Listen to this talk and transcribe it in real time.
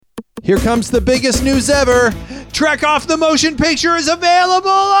Here comes the biggest news ever. Trek Off the Motion Picture is available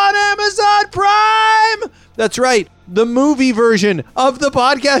on Amazon Prime. That's right. The movie version of the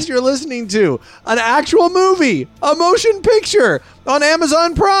podcast you're listening to. An actual movie. A motion picture on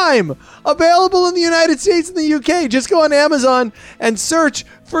Amazon Prime. Available in the United States and the UK. Just go on Amazon and search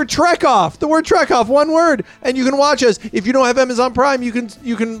for Trek Off. The word Trek Off, one word. And you can watch us. If you don't have Amazon Prime, you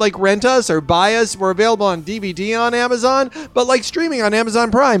can like rent us or buy us. We're available on DVD on Amazon, but like streaming on Amazon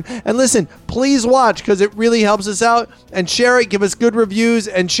Prime. And listen, please watch because it really helps us out. And share it, give us good reviews,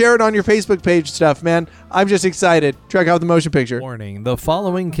 and share it on your Facebook page stuff, man. I'm just excited. Trek Off the Motion Picture. Warning, the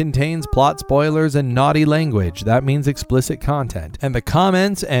following contains plot spoilers and naughty language. That means explicit content. And the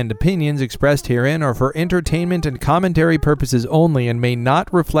comments and opinions expressed herein are for entertainment and commentary purposes only and may not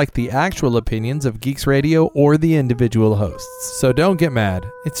reflect the actual opinions of Geeks Radio or the individual hosts. So don't get mad.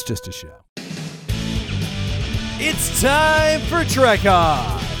 It's just a show. It's time for Trek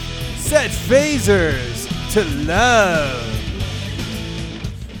Off. Set phasers to love.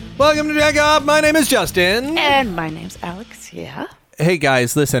 Welcome to Trek Off. My name is Justin. And my name's Alex, yeah. Hey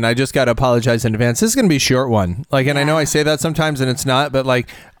guys, listen, I just got to apologize in advance. This is going to be a short one. And I know I say that sometimes and it's not, but really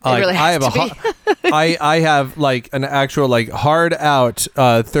I have I have an actual hard out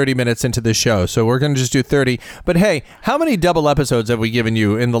 30 minutes into the show. So we're going to just do 30. But hey, how many double episodes have we given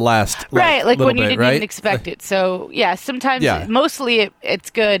you in the last right, when you bit, didn't even expect it. So, yeah, sometimes mostly it's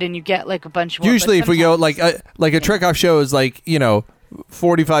good and you get a bunch more. Usually if we go a Trek Off show is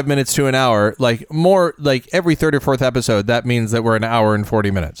 45 minutes to an hour, more every third or fourth episode, that means that we're an hour and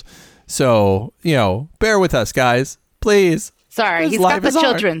 40 minutes. So, bear with us, guys, please. Sorry, he's got the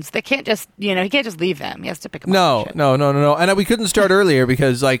children's. They can't just, he can't just leave them. He has to pick them up. No. And we couldn't start earlier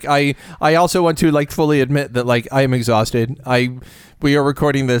because I also want to fully admit that I am exhausted. We are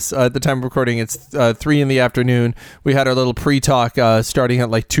recording this at the time of recording. It's 3 p.m. We had our little pre-talk starting at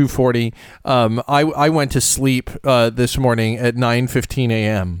 2:40. I went to sleep this morning at 9:15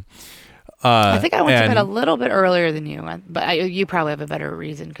 a.m. I think I went to bed a little bit earlier than you, but you probably have a better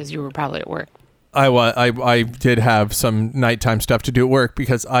reason because you were probably at work. I did have some nighttime stuff to do at work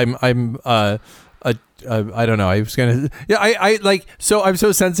because I'm I don't know. I was gonna, so I'm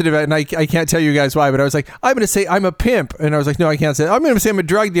so sensitive, and I can't tell you guys why, but I was I'm gonna say I'm a pimp, and I was no, I can't say that. I'm gonna say I'm a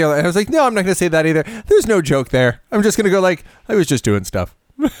drug dealer, and I was no, I'm not gonna say that either. There's no joke there. I'm just gonna go I was just doing stuff.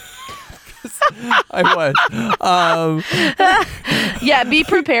 I was. Yeah, be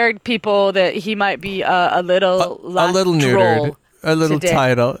prepared, people, that he might be a little neutered. A little today.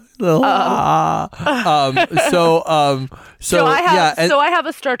 Title. So I have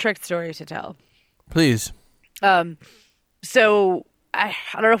a Star Trek story to tell. Please. So I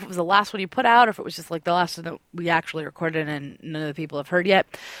don't know if it was the last one you put out or if it was just the last one that we actually recorded and none of the people have heard yet.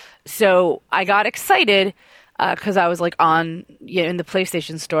 So I got excited because I was on in the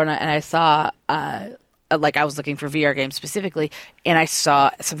PlayStation store and I saw I was looking for VR games specifically, and I saw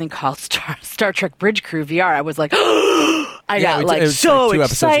something called Star Trek Bridge Crew VR. I was I got so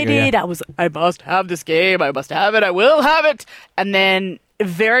excited. Ago, yeah. I must have this game. I must have it. I will have it. And then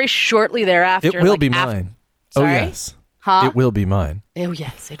very shortly thereafter, it will be mine. Sorry? Oh yes, huh? It will be mine. Oh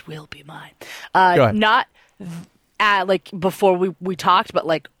yes, it will be mine. Go ahead. Not before we talked, but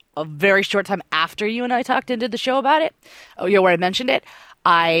a very short time after you and I talked and did the show about it. Oh yeah, where I mentioned it.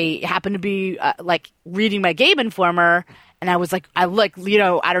 I happened to be reading my Game Informer, and I was I don't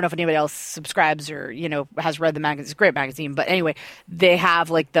know if anybody else subscribes or has read the magazine. It's a great magazine, but anyway, they have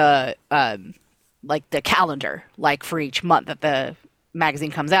the calendar for each month that the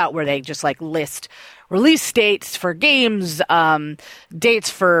magazine comes out, where they just list release dates for games, dates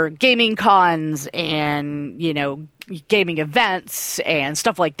for gaming cons, and gaming events and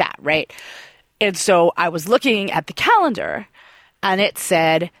stuff like that, right? And so I was looking at the calendar. And it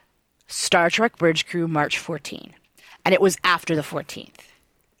said Star Trek Bridge Crew March 14. And it was after the 14th.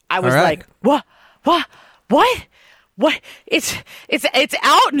 I was what? It's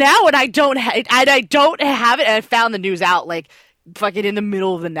out now and I don't have it. And I found the news out fucking in the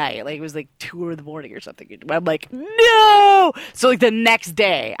middle of the night. It was 2 a.m. or something. I'm no. So the next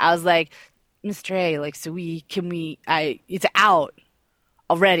day I was Mr. A, it's out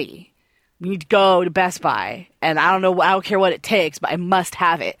already. We need to go to Best Buy, and I don't care what it takes, but I must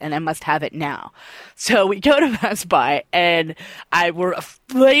have it, and I must have it now. So we go to Best Buy, and we're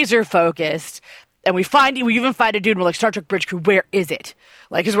laser focused, and we even find a dude, and we're Star Trek Bridge Crew, where is it?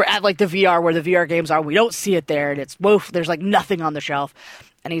 Because we're at the VR, where the VR games are, we don't see it there, and it's there's nothing on the shelf.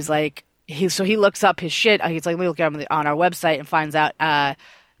 And he's he looks up his shit, he's we look at him on our website and finds out that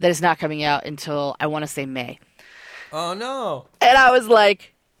it's not coming out until, I want to say, May. Oh, no. And I was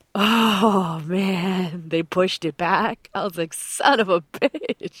oh man, they pushed it back. I was son of a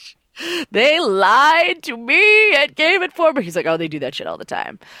bitch. They lied to me at Game Informer. He's like, oh, they do that shit all the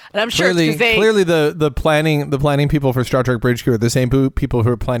time. And I'm sure it's 'cause clearly the planning people for Star Trek Bridge Crew are the same people who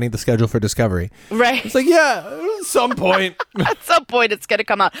are planning the schedule for Discovery. Right. It's like, yeah, at some point. At some point it's gonna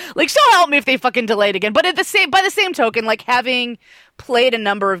come out. Like, so help me if they fucking delayed again. But by the same token, like, having played a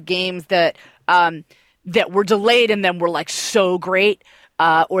number of games that were delayed and then were like so great,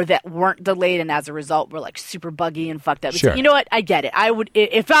 or that weren't delayed and as a result were like super buggy and fucked up. Sure. Like, you know what? I get it. I would,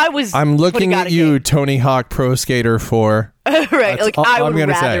 if I was. I'm looking at you, game, Tony Hawk Pro Skater 4. right. Like, I would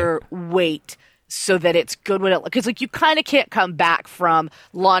rather say. wait so that it's good when it, because like you kind of can't come back from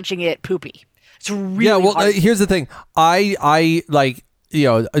launching it poopy. It's really hard. Here's the thing. I like,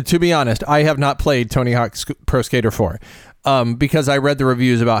 to be honest, I have not played Tony Hawk Pro Skater 4 because I read the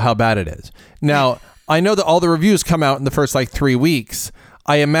reviews about how bad it is. Now, I know that all the reviews come out in the first like 3 weeks.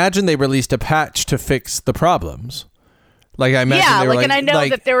 I imagine they released a patch to fix the problems. Like, I imagine they were and I know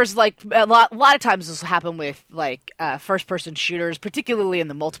that there was like a lot of times this will happen with like first person shooters, particularly in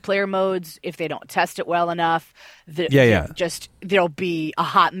the multiplayer modes. If they don't test it well enough, there'll be a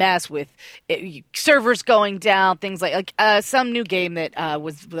hot mess with servers going down, things like some new game that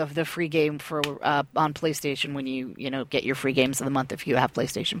was the free game for on PlayStation when you get your free games of the month if you have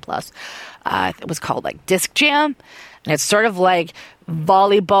PlayStation Plus. It was called like Disc Jam, and it's sort of like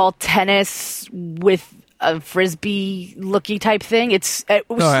volleyball tennis with a frisbee looky type thing. It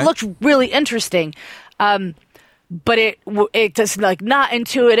looked really interesting, but it just like not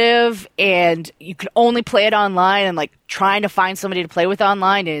intuitive, and you can only play it online, and like trying to find somebody to play with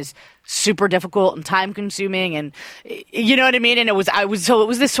online is super difficult and time consuming, and you know what I mean. And it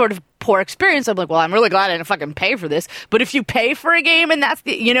was this sort of poor experience. I'm like, well, I'm really glad I didn't fucking pay for this. But if you pay for a game and that's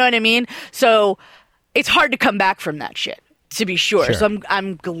you know what I mean, so it's hard to come back from that shit. To be sure. So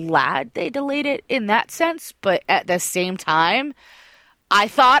I'm glad they delayed it in that sense, but at the same time, I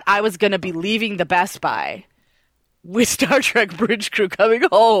thought I was going to be leaving the Best Buy with Star Trek Bridge Crew coming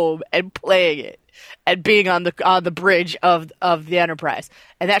home and playing it and being on the bridge of the Enterprise.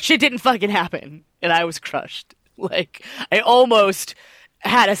 And that shit didn't fucking happen, and I was crushed. Like, I almost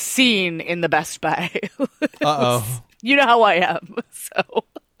had a scene in the Best Buy. Uh-oh. You know how I am, so...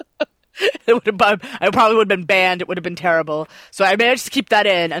 I probably would have been banned. It would have been terrible. So I managed to keep that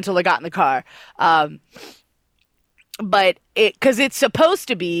in until I got in the car. But because it's supposed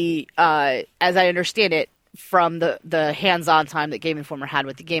to be, as I understand it, from the hands-on time that Game Informer had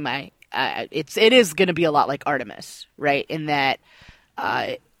with the game, it is going to be a lot like Artemis, right? In that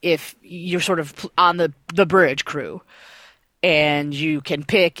if you're sort of on the bridge crew and you can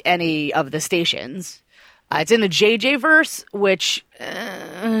pick any of the stations. It's in the JJ verse, which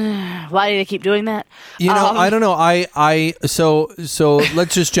why do they keep doing that? I don't know. So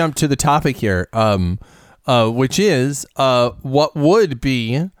let's just jump to the topic here, which is what would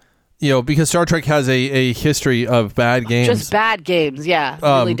be, because Star Trek has a history of bad games, just bad games. Yeah, it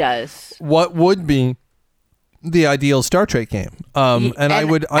really does. What would be the ideal Star Trek game? I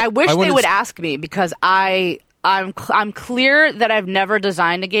wish they would ask me, because I'm clear that I've never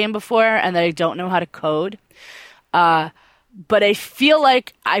designed a game before and that I don't know how to code. But I feel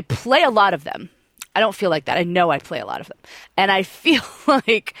like I play a lot of them. I don't feel like that. I know I play a lot of them. And I feel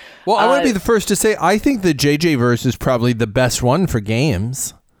like... Well, I want to be the first to say, I think the JJ verse is probably the best one for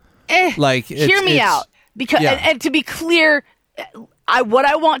games. Hear me out. Because, and to be clear... what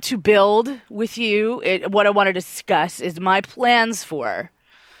I want to build with you, what I want to discuss is my plans for...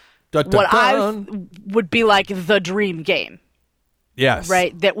 what I would be like the dream game. Yes.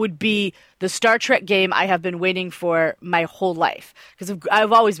 Right? That would be the Star Trek game I have been waiting for my whole life. Because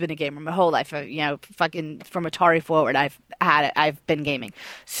I've always been a gamer my whole life. Fucking from Atari forward, I've been gaming.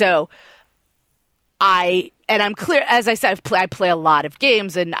 So I'm clear, as I said, I play a lot of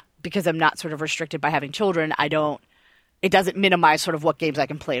games, and because I'm not sort of restricted by having children, it doesn't minimize sort of what games I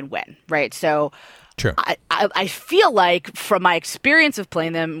can play and when, right? So true. I feel like from my experience of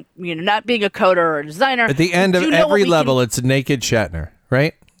playing them, not being a coder or a designer, at the end of every level, it's Naked Shatner,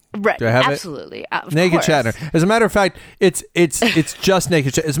 right? Right. Do I have absolutely. Of Naked course. Shatner. As a matter of fact, it's just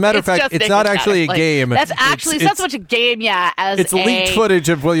Naked Shatner. As a matter of fact, it's not actually a game. That's actually it's not so much a game, it's leaked footage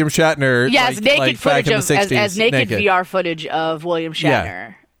of William Shatner. Yes, naked footage of as naked VR footage of William Shatner.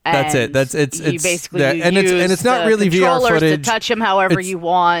 Yeah. That's it. You basically it's not really VR footage. To touch him however you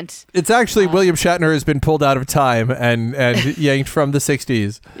want. It's actually William Shatner has been pulled out of time and yanked from the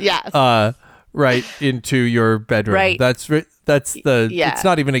 60s. Yes. Right into your bedroom. Right. It's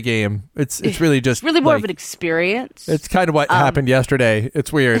not even a game. It's really just really more of an experience. It's kind of what happened yesterday.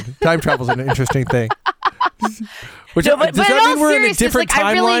 It's weird. Time travel's an interesting thing. Does that mean we're in a different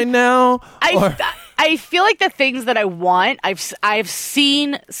timeline now? I feel like the things that I want, I've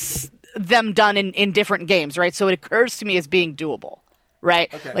seen them done in different games, right? So it occurs to me as being doable,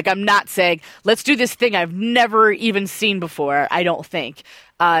 right? Okay. Like I'm not saying, let's do this thing I've never even seen before, I don't think.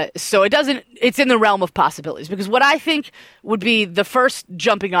 So it's in the realm of possibilities, because what I think would be the first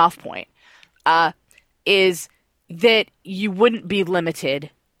jumping off point is that you wouldn't be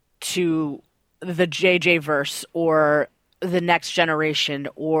limited to the JJ verse or the next generation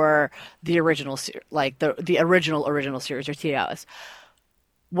or the original like the original series or TOS.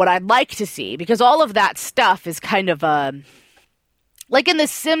 What I'd like to see, because all of that stuff is kind of like in The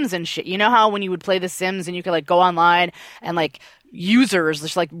Sims and shit. You know how when you would play The Sims and you could like go online and like users,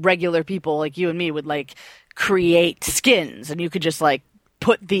 just like regular people like you and me, would like create skins, and you could just like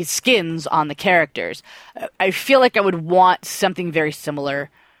put these skins on the characters. I feel like I would want something very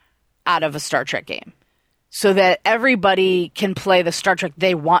similar out of a Star Trek game, so that everybody can play the Star Trek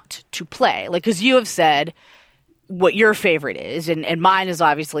they want to play. Like, because you have said what your favorite is, and mine is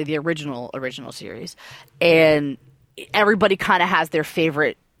obviously the original series, and everybody kind of has their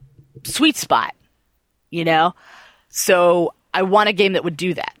favorite sweet spot, you know? So I want a game that would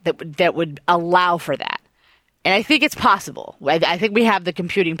do that would allow for that. And I think it's possible. I think we have the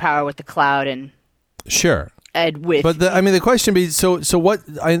computing power with the cloud and sure. But the question be so what?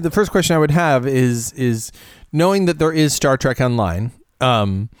 The first question I would have is knowing that there is Star Trek Online,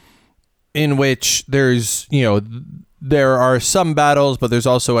 in which there's there are some battles, but there's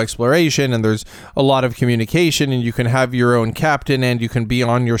also exploration and there's a lot of communication, and you can have your own captain and you can be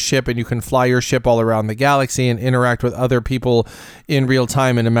on your ship and you can fly your ship all around the galaxy and interact with other people in real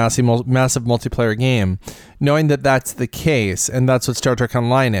time in a massive multiplayer game. Knowing that that's the case and that's what Star Trek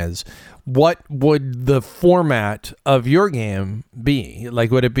Online is, what would the format of your game be? Like,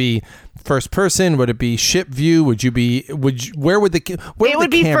 would it be first person? Would it be ship view? Where would it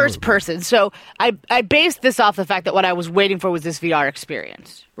would be first person. So I based this off the fact that what I was waiting for was this VR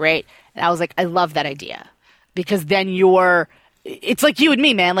experience, right? And I was like, I love that idea, because then it's like you and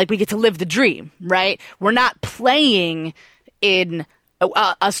me, man. Like, we get to live the dream, right? We're not playing in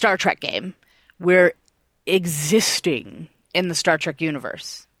a Star Trek game. We're existing in the Star Trek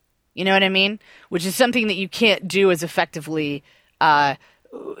universe. You know what I mean? Which is something that you can't do as effectively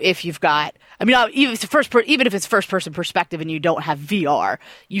if you've got. I mean, even if it's first person perspective and you don't have VR,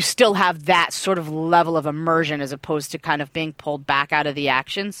 you still have that sort of level of immersion as opposed to kind of being pulled back out of the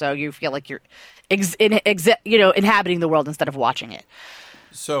action. So you feel like you're, inhabiting the world instead of watching it.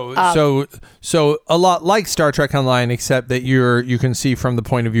 So a lot like Star Trek Online, except that you can see from the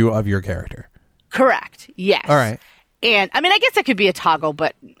point of view of your character. Correct. Yes. All right. And I mean, I guess that could be a toggle,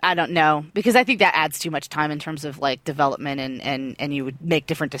 but I don't know, because I think that adds too much time in terms of like development, and you would make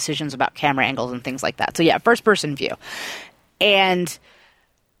different decisions about camera angles and things like that. So yeah, first person view. And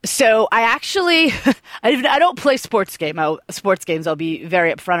so I actually, I don't play sports games. I'll be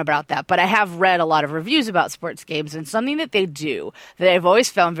very upfront about that, but I have read a lot of reviews about sports games, and something that they do that I've always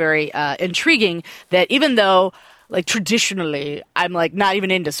found very intriguing, that even though like traditionally I'm like not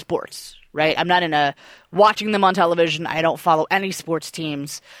even into sports, right? I'm not into watching them on television. I don't follow any sports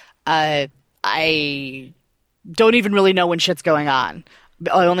teams. I don't even really know when shit's going on.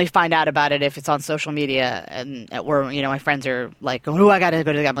 I only find out about it if it's on social media, and where my friends are like, "Oh, I gotta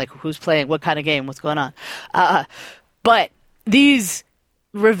go to the game." I'm like, "Who's playing? What kind of game? What's going on?" But these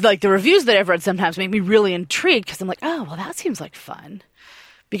the reviews that I've read sometimes make me really intrigued, because I'm like, "Oh, well, that seems like fun,"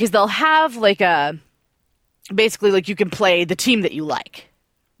 because they'll have like basically like you can play the team that you like.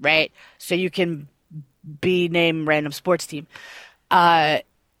 Right? So you can be named random sports team.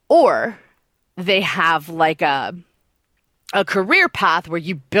 Or they have like a career path where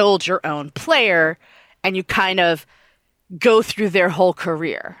you build your own player and you kind of go through their whole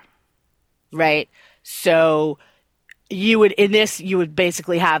career. Right? So you would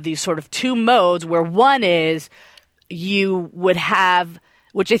basically have these sort of two modes, where one is you would have,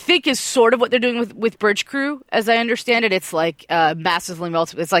 which I think is sort of what they're doing with Bridge Crew, as I understand it. It's like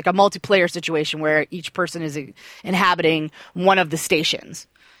it's like a multiplayer situation where each person is inhabiting one of the stations,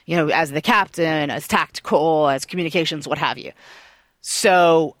 as the captain, as tactical, as communications, what have you.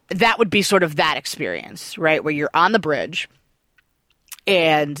 So that would be sort of that experience, right? Where you're on the bridge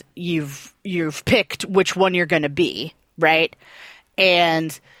and you've picked which one you're going to be, right?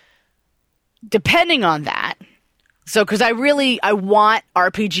 And depending on that, so, because I want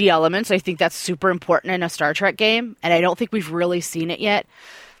RPG elements. I think that's super important in a Star Trek game, and I don't think we've really seen it yet.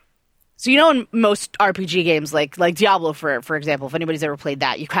 So, in most RPG games, like Diablo, for example, if anybody's ever played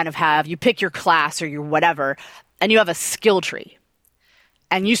that, you kind of you pick your class or your whatever, and you have a skill tree.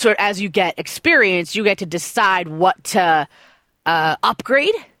 And as you get experience, you get to decide what to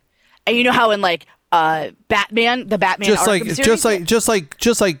upgrade. And you know how in like Batman, the Batman just Arkham series.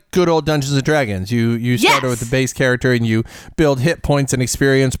 just like good old Dungeons and Dragons. You start with the base character and you build hit points and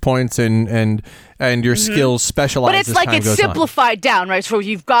experience points and your skills specialize. But it's as like time it's goes simplified down, right? So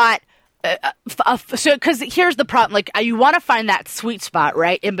you've got so because here's the problem, like you want to find that sweet spot,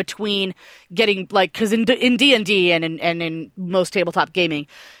 right, in between getting like because in D&D and in most tabletop gaming,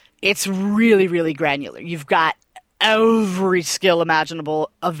 it's really really granular. You've got every skill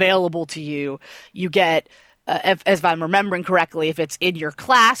imaginable available to you. You get, if I'm remembering correctly, if it's in your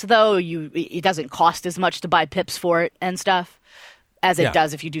class, though, it doesn't cost as much to buy pips for it and stuff as it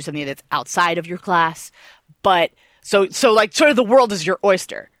does if you do something that's outside of your class. But so like sort of the world is your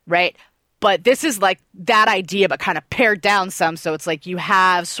oyster, right? But this is like that idea, but kind of pared down some. So it's like you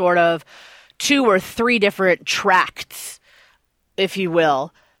have sort of 2 or 3 different tracts, if you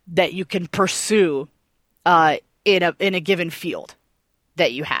will, that you can pursue in a given field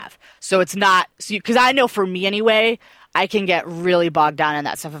that you have. So it's not because I know for me anyway, I can get really bogged down in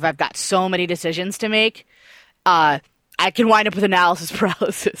that stuff. If I've got so many decisions to make, I can wind up with analysis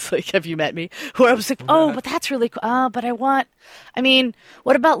paralysis. Like, have you met me? Where I was like, oh, but that's really cool. But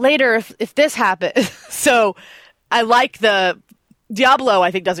what about later if this happens? So I like the Diablo,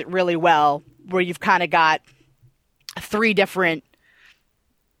 I think, does it really well, where you've kind of got 3 different,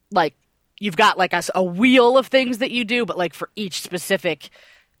 like, you've got like a wheel of things that you do, but like for each specific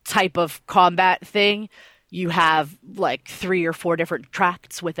type of combat thing, you have like 3 or 4 different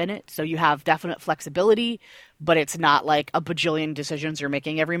tracts within it. So you have definite flexibility, but it's not like a bajillion decisions you're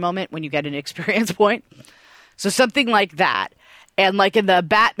making every moment when you get an experience point. So something like that. And like in the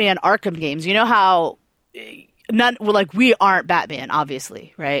Batman Arkham games, you know how we aren't Batman,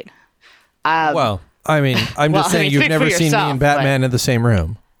 obviously, right? Well, I mean, I'm just saying you've never seen me and Batman in the same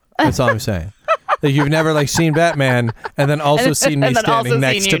room. That's all I'm saying. Like you've never like seen Batman and then also seen me standing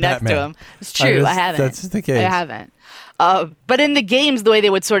next to Batman. It's true. I haven't. That's the case. I haven't. But in the games, the way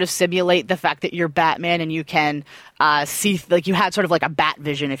they would sort of simulate the fact that you're Batman and you can see, like you had sort of like a bat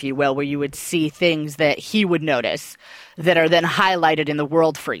vision, if you will, where you would see things that he would notice that are then highlighted in the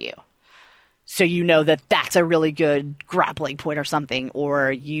world for you. So you know that that's a really good grappling point or something,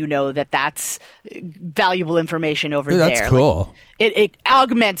 or you know that that's valuable information over there. That's cool. Like, it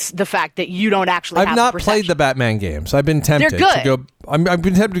augments the fact that you don't actually. I've not played the Batman games. I've been tempted. They're good. To go. I've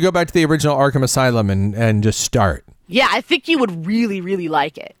been tempted to go back to the original Arkham Asylum and just start. Yeah, I think you would really, really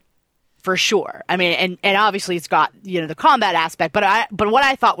like it, for sure. I mean, and obviously it's got the combat aspect, but what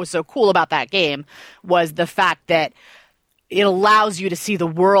I thought was so cool about that game was the fact that it allows you to see the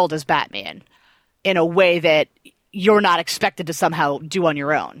world as Batman in a way that you're not expected to somehow do on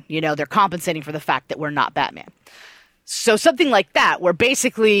your own. They're compensating for the fact that we're not Batman. So something like that, where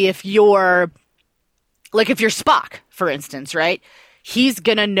basically if you're Spock, for instance, right? He's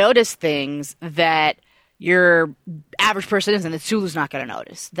going to notice things that your average person isn't, that Sulu's not going to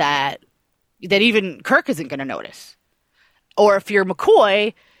notice, that even Kirk isn't going to notice. Or if you're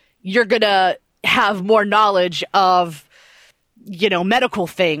McCoy, you're going to have more knowledge of medical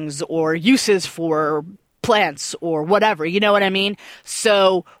things or uses for plants or whatever, you know what I mean?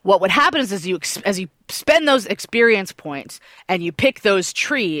 So what would happen is as you spend those experience points and you pick those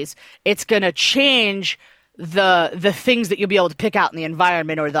trees, it's going to change the things that you'll be able to pick out in the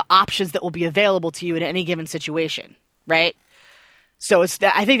environment or the options that will be available to you in any given situation, right? So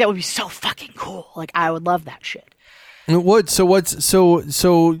I think that would be so fucking cool. Like I would love that shit. What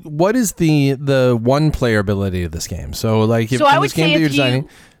is the one player ability of this game? So like if in this game that you're designing,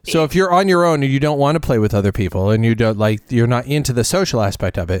 so if you're on your own and you don't want to play with other people and you don't you're not into the social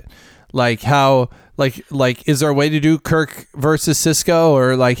aspect of it, like how like is there a way to do Kirk versus Cisco,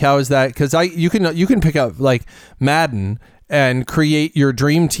 or like how is that? Because you can pick up like Madden and create your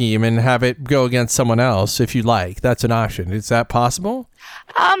dream team and have it go against someone else if you like. That's an option. Is that possible?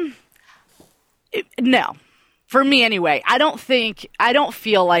 No. For me, anyway, I don't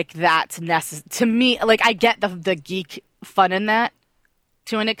feel like that's necessary. To me, like, I get the geek fun in that,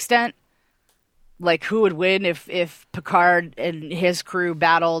 to an extent. Like, who would win if Picard and his crew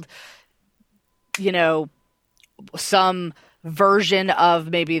battled, some version of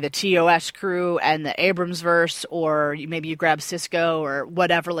maybe the TOS crew and the Abrams verse, or maybe you grab Cisco or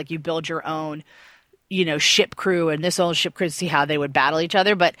whatever, like you build your own, ship crew and this old ship crew to see how they would battle each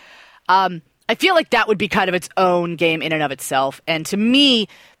other. But, I feel like that would be kind of its own game in and of itself. And to me,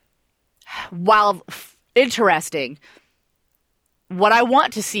 while interesting, what I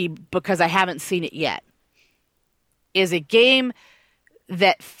want to see, because I haven't seen it yet, is a game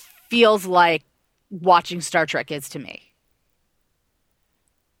that feels like watching Star Trek is to me.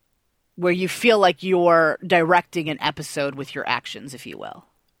 Where you feel like you're directing an episode with your actions, if you will.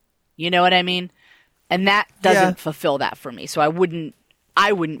 You know what I mean? and that doesn't fulfill that for me. So I wouldn't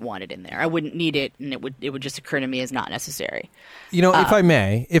want it in there. I wouldn't need it, and it would just occur to me as not necessary. You know, if I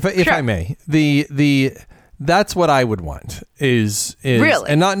may, sure. I may, the that's what I would want is really,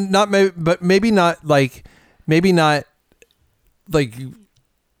 and not maybe, but maybe not like.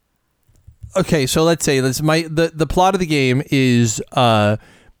 Okay, so let's say the plot of the game is I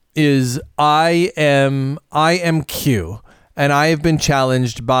am Q, and I have been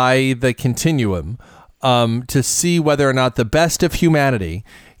challenged by the Continuum to see whether or not the best of humanity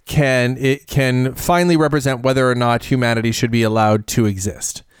can finally represent whether or not humanity should be allowed to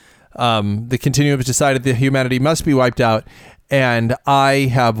exist. The Continuum has decided that humanity must be wiped out, and I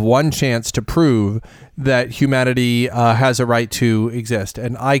have one chance to prove that humanity has a right to exist.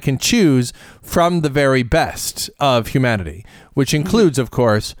 And I can choose from the very best of humanity, which includes, of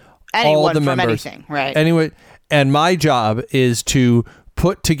course, anyone all the from members. Anything, right? Anyway, and my job is to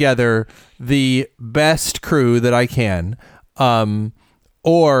put together the best crew that I can. But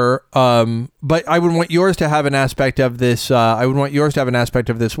I would want yours to have an aspect of this. I would want yours to have an aspect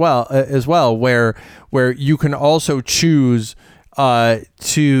of this as well, where you can also choose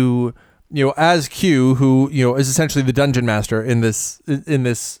to, you know, as Q, who, you know, is essentially the dungeon master in this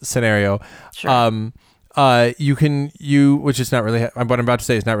scenario. Sure. Which is not really what I'm about to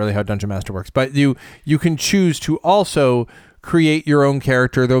say is not really how Dungeon Master works, but you can choose to also create your own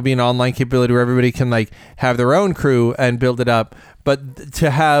character. There'll be an online capability where everybody can like have their own crew and build it up. But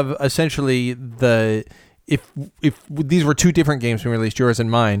to have essentially if these were two different games we released, yours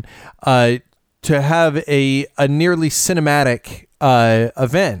and mine, to have a nearly cinematic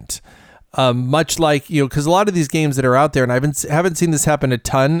event. Much like, you know, because a lot of these games that are out there, and I haven't seen this happen a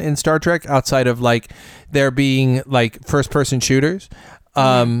ton in Star Trek outside of like there being like first person shooters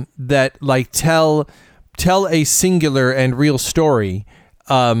that like tell a singular and real story,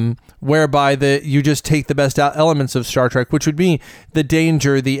 whereby you just take the best elements of Star Trek, which would be the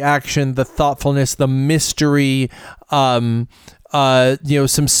danger, the action, the thoughtfulness, the mystery, you know,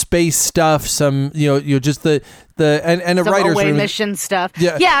 some space stuff, some, you know, just the and a some writer's away room mission stuff.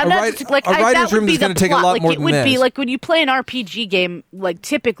 Yeah, I'm a not writer's just, like that room would be is going the to take a plot. lot Like more it than would this. be like when you play an RPG game, like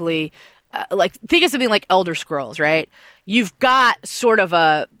typically, like think of something like Elder Scrolls, right? You've got sort of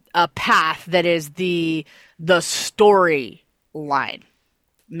a path that is the story line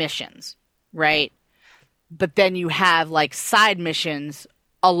missions, right? But then you have like side missions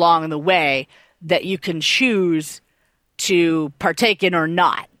along the way that you can choose to partake in or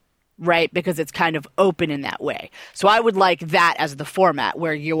not, right? Because it's kind of open in that way. So I would like that as the format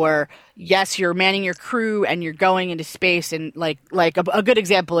where you're manning your crew and you're going into space, and like a good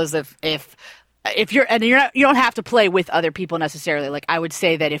example is if you're not, you don't have to play with other people necessarily. Like I would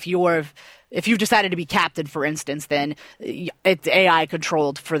say that if you've decided to be captain, for instance, then it's AI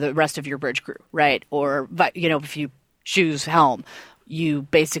controlled for the rest of your bridge crew, right? Or, you know, if you choose helm, you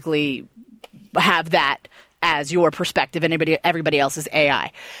basically have that as your perspective, and everybody else is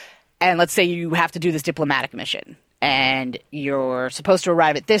AI. And let's say you have to do this diplomatic mission, and you're supposed to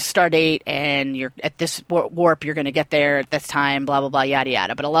arrive at this star date, and you're at this warp, you're going to get there at this time, blah, blah, blah, yada,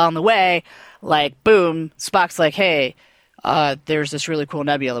 yada. But along the way, like, boom, Spock's like, hey, there's this really cool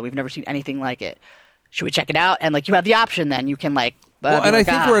nebula. We've never seen anything like it. Should we check it out? And, like, you have the option then. You can, like... Well, and I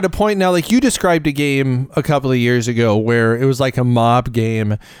think we're at a point now, like you described a game a couple of years ago where it was like a mob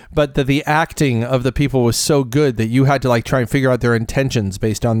game, but the acting of the people was so good that you had to like try and figure out their intentions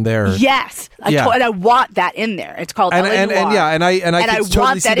based on their... Yes. And I want that in there. It's called and I can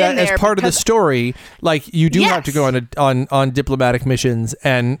totally see that as part of the story. Like you do have to go on diplomatic missions,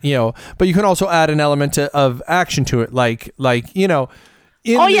 and, you know, but you can also add an element of action to it, like, you know...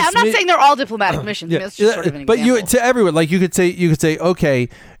 I'm not saying they're all diplomatic missions. Yeah. I mean, that's just sort of an but example. to everyone, like you could say, okay,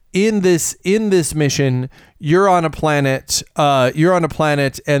 in this mission, you're on a planet,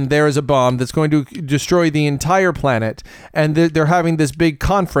 and there is a bomb that's going to destroy the entire planet, and they're having this big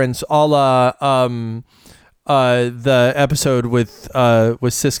conference, a la the episode with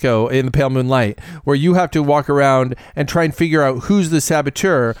Cisco in the Pale Moonlight, where you have to walk around and try and figure out who's the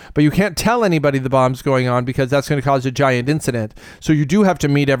saboteur, but you can't tell anybody the bomb's going on because that's going to cause a giant incident. So you do have to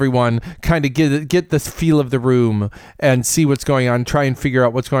meet everyone, kind of get the feel of the room and see what's going on, try and figure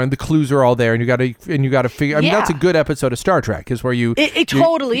out what's going on. The clues are all there, and you got to figure. I mean, that's a good episode of Star Trek, is where it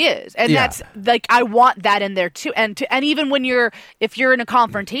totally is, and that's like I want that in there too. And even when if you're in a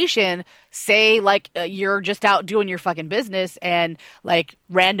confrontation. Say, like, you're just out doing your fucking business and, like,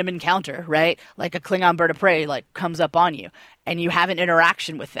 random encounter, right? Like a Klingon bird of prey, like, comes up on you and you have an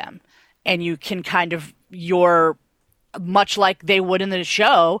interaction with them. And you can kind of, much like they would in the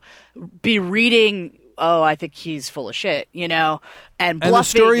show, be reading oh, I think he's full of shit, you know, and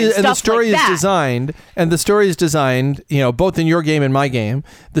bluffing and the story like is that. designed, and the story is designed, you know, both in your game and my game.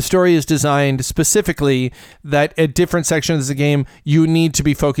 The story is designed specifically that at different sections of the game, you need to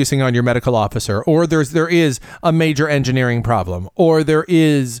be focusing on your medical officer, or there is a major engineering problem, or there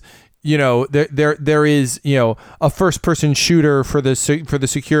is, you know, there is, you know, a first person shooter for the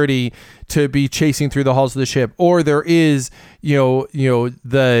security to be chasing through the halls of the ship, or there is, you know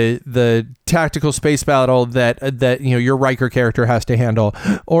the tactical space battle that you know your Riker character has to handle,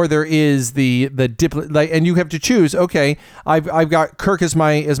 or there is the and you have to choose. Okay, I've got Kirk as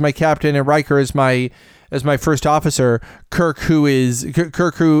my captain and Riker as my first officer. Kirk, who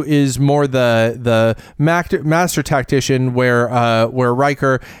is more the master tactician, where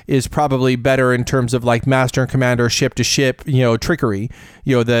Riker is probably better in terms of like master and commander, ship to ship, you know, trickery,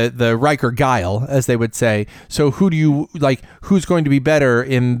 you know, the Riker guile, as they would say. So who do you like? Who's going to be better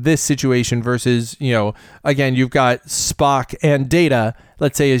in this situation versus, you know, again, you've got Spock and Data,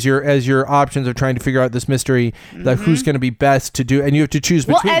 let's say, as your options of trying to figure out this mystery, like who's going to be best to do, and you have to choose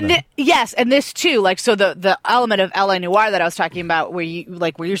between them. Yes, and this too, like, so the element of L.A. Noire that I was talking about, where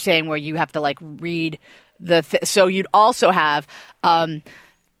you're saying where you have to like read so you'd also have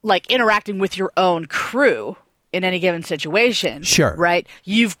like interacting with your own crew in any given situation. Sure. Right?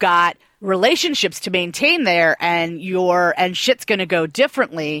 You've got relationships to maintain there, and shit's going to go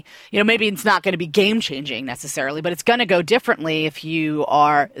differently. You know, maybe it's not going to be game changing necessarily, but it's going to go differently if you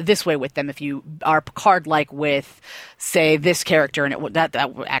are this way with them. If you are Picard like with, say, this character, and that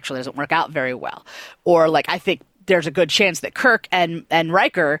actually doesn't work out very well, or like I think there's a good chance that Kirk and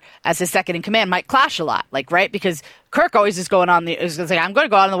Riker as his second in command might clash a lot, like, right? Because Kirk always is going on is like, I'm going to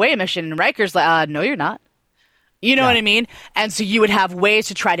go out on the way mission, and Riker's like, no, you're not. You know what I mean? And so you would have ways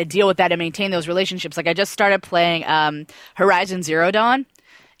to try to deal with that and maintain those relationships. Like, I just started playing Horizon Zero Dawn,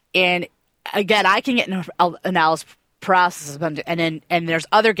 and again, I can get an analysis process, and there's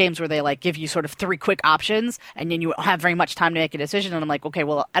other games where they like give you sort of 3 quick options, and then you don't have very much time to make a decision. And I'm like, okay,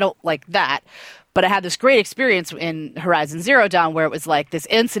 well, I don't like that. But I had this great experience in Horizon Zero Dawn where it was like this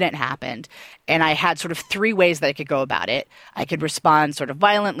incident happened, and I had sort of 3 ways that I could go about it. I could respond sort of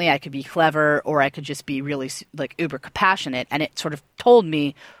violently, I could be clever, or I could just be really like uber compassionate. And it sort of told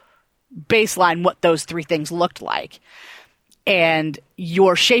me baseline what those 3 things looked like. And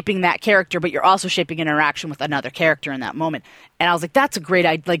you're shaping that character, but you're also shaping interaction with another character in that moment. And I was like, that's a great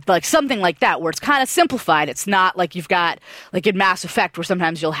idea. Like something like that, where it's kind of simplified. It's not like you've got, like in Mass Effect, where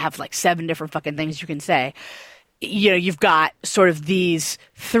sometimes you'll have like 7 different fucking things you can say. You know, you've got sort of these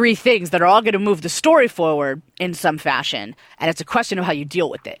 3 things that are all going to move the story forward in some fashion. And it's a question of how you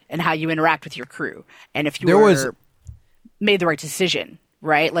deal with it and how you interact with your crew. And if you made the right decision,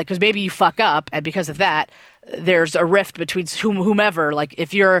 right? Like, because maybe you fuck up, and because of that, there's a rift between whomever. Like,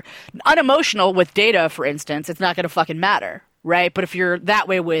 if you're unemotional with Data, for instance, it's not going to fucking matter, right? But if you're that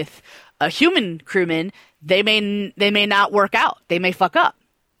way with a human crewman, they may not work out. They may fuck up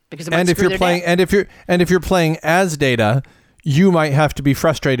because it might screw their day. And if you're playing as Data, you might have to be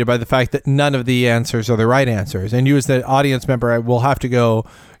frustrated by the fact that none of the answers are the right answers, and you as the audience member will have to go.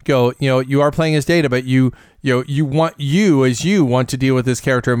 You know, you are playing as Data, but you want to deal with this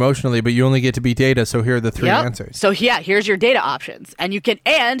character emotionally, but you only get to be Data. So here are the 3 answers. So yeah, here's your Data options, and he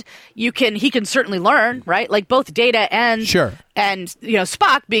can certainly learn, right? Like both Data and you know,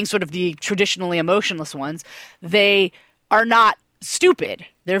 Spock, being sort of the traditionally emotionless ones, they are not stupid.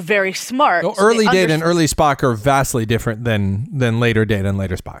 They're very smart. Well, early Data and early Spock are vastly different than later Data and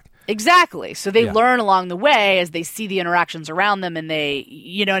later Spock. Exactly. So they learn along the way as they see the interactions around them, and they,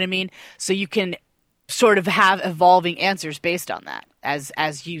 you know what I mean? So you can sort of have evolving answers based on that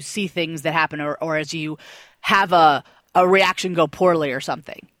as you see things that happen, or as you have a reaction go poorly or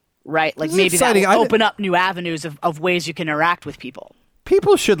something, right? Like maybe that will open up new avenues of ways you can interact with people.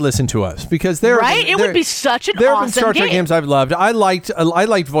 People should listen to us because it would be such an awesome game. There have been Star Trek games I've loved. I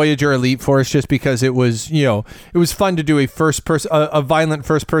liked Voyager Elite Force just because it was, you know, it was fun to do a violent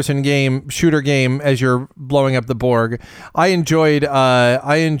first person game, shooter game as you're blowing up the Borg. I enjoyed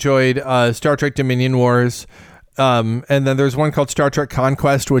Star Trek Dominion Wars. And then there's one called Star Trek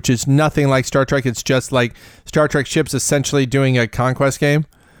Conquest, which is nothing like Star Trek. It's just like Star Trek ships essentially doing a conquest game.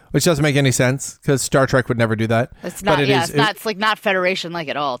 Which doesn't make any sense because Star Trek would never do that. It's not. It's like not Federation like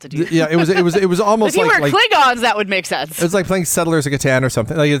at all to do. Yeah, it was almost if you like were Klingons, that would make sense. It was like playing Settlers of Catan or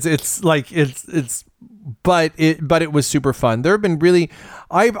something. Like but it was super fun. There have been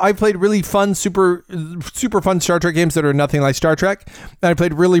I played really fun, super fun Star Trek games that are nothing like Star Trek, and I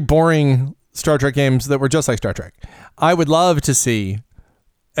played really boring Star Trek games that were just like Star Trek. I would love to see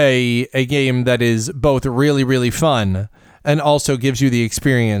a game that is both really, really fun and also gives you the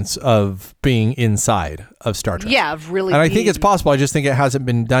experience of being inside of Star Trek. Yeah, really. And I think it's possible. I just think it hasn't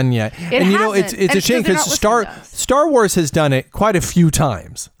been done yet. And you know, it's hasn't. a shame they're because not listening to us. Star Wars has done it quite a few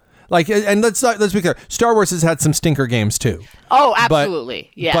times. Like, and let's be clear, Star Wars has had some stinker games too. Oh,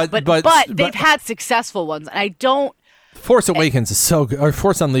 absolutely. Yeah, but they've had successful ones, and I don't. Force Awakens is so good, or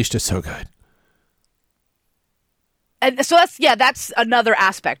Force Unleashed is so good. And so that's another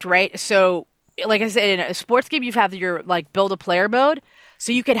aspect, right? So, like I said, in a sports game, you have your like build a player mode.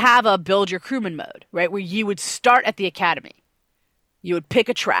 So you could have a build your crewman mode, right? Where you would start at the academy, you would pick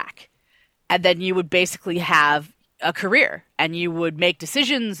a track, and then you would basically have a career, and you would make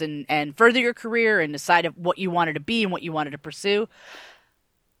decisions and further your career and decide what you wanted to be and what you wanted to pursue.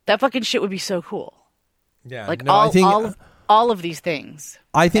 That fucking shit would be so cool. Yeah, like no, all of these things.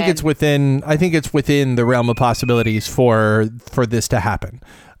 I think it's within the realm of possibilities for this to happen.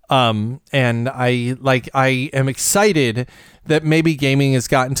 And I am excited that maybe gaming has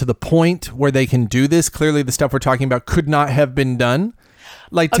gotten to the point where they can do this. Clearly the stuff we're talking about could not have been done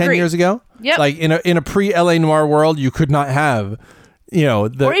like 10 years ago. Yep. Like in a pre-LA Noire world, you could not have,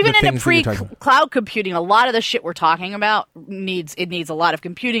 or even in a pre-cloud computing, a lot of the shit we're talking about needs a lot of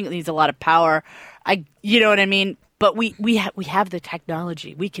computing. It needs a lot of power. You know what I mean? But we have the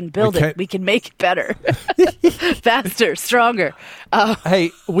technology. We can build it. We can make it better, faster, stronger. Hey,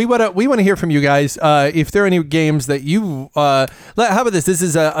 we want to hear from you guys. If there are any games that you how about this? This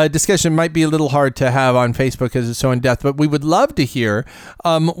is a discussion might be a little hard to have on Facebook because it's so in depth, but we would love to hear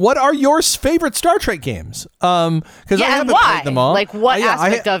what are your favorite Star Trek games? Because I haven't played them all. Like what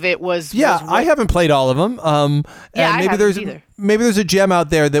aspect of it was? I haven't played all of them. And maybe there's a gem out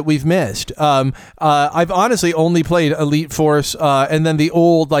there that we've missed. I've honestly only played Elite Force and then the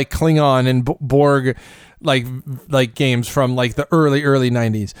old like Klingon and Borg like games from like the early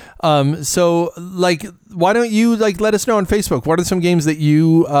 90s. So like why don't you like let us know on Facebook what are some games that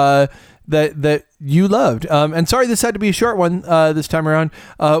you that you loved. And sorry this had to be a short one this time around.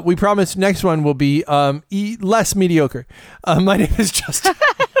 We promise next one will be less mediocre. My name is Justin.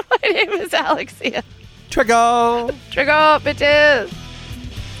 My name is Alexia. Trek-o, bitches.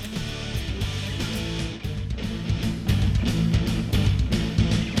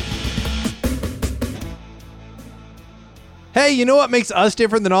 Hey, you know what makes us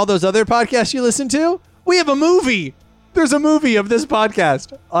different than all those other podcasts you listen to? We have a movie. There's a movie of this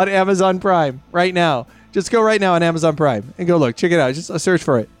podcast on Amazon Prime right now. Just go right now on Amazon Prime and go look. Check it out. Just search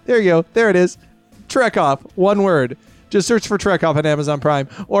for it. There you go. There it is. Trek Off. One word. Just search for Trek Off on Amazon Prime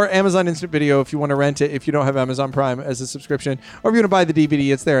or Amazon Instant Video if you want to rent it if you don't have Amazon Prime as a subscription. Or if you want to buy the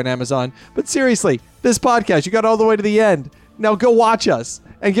DVD, it's there on Amazon. But seriously, this podcast, you got all the way to the end. Now go watch us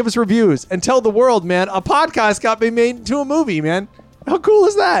and give us reviews and tell the world, man, a podcast got made into a movie, man. How cool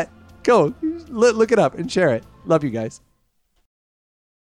is that? Go. Look it up and share it. Love you guys.